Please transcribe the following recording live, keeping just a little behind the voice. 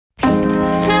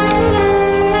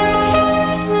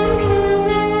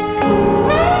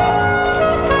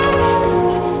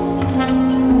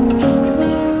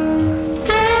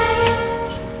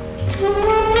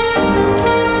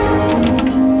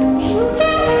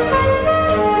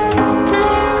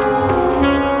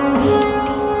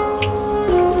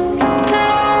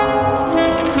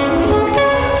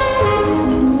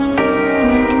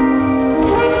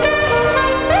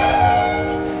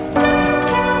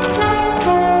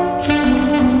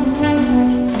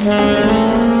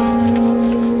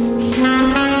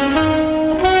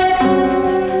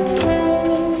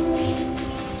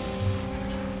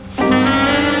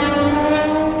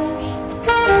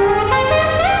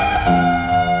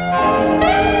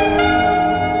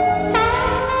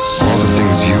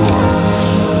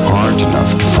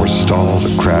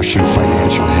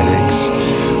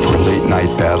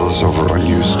battles over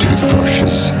unused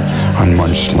toothbrushes,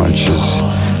 unmunched lunches,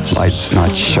 lights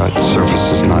not shut,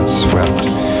 surfaces not swept,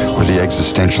 or the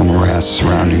existential morass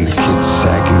surrounding the kids'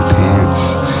 sagging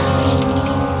pants.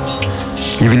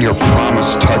 Even your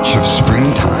promised touch of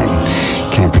springtime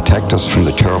can't protect us from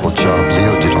the terrible job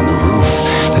Leo did on the roof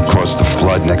that caused the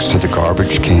flood next to the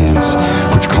garbage cans,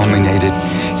 which culminated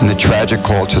in the tragic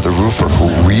call to the roofer who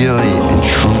really and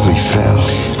truly fell.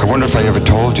 I wonder if I ever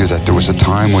told you that there was a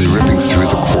time when ripping through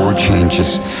the chord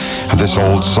changes of this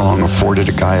old song afforded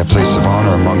a guy a place of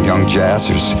honor among young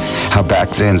jazzers. How back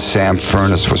then Sam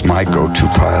Furness was my go-to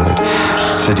pilot,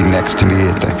 sitting next to me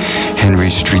at the Henry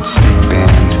Street's big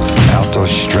band, Alto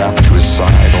strapped to his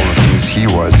side, all the things he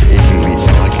was, achingly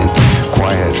elegant,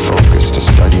 quiet, focused, a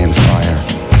study in fire.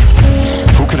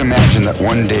 Who could imagine that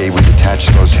one day we'd attach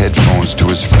those headphones to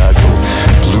his fragile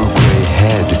blue-gray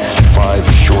head 5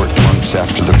 short months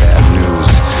after the bad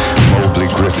news, Mobley,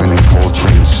 Griffin, and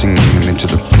Coltrane singing him into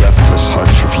the breathless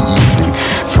hush of evening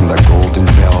from their golden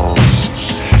bells.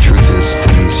 Truth is,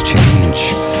 things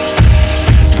change.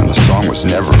 And the song was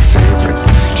never a favorite,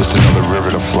 just another river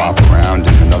to flop around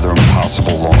in, another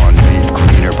impossible lawn made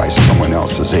greener by someone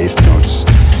else's eighth notes.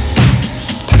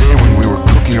 Today when we were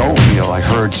cooking oatmeal, I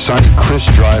heard Sonny Chris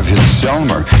drive his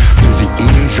Selmer through the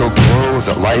angel glow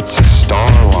that lights a star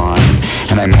line,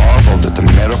 and I marveled at the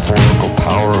metaphorical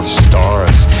power of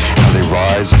stars, how they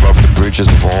rise above the bridges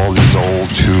of all these old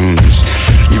tunes,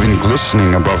 even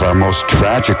glistening above our most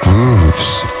tragic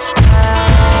roofs.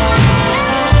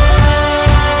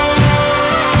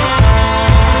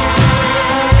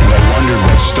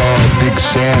 What star Big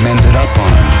Sam ended up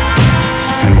on,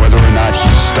 and whether or not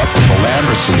he's stuck with the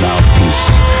Lamberson mouthpiece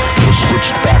or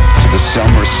switched back to the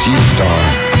Selmer Sea Star,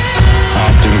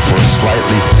 opting for a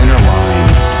slightly thinner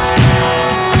line.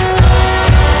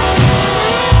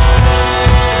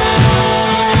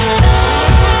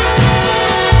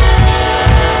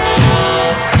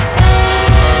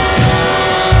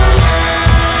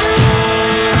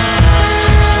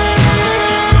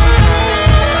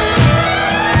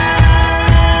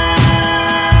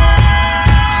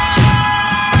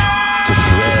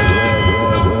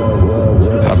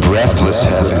 Breathless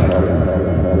heaven.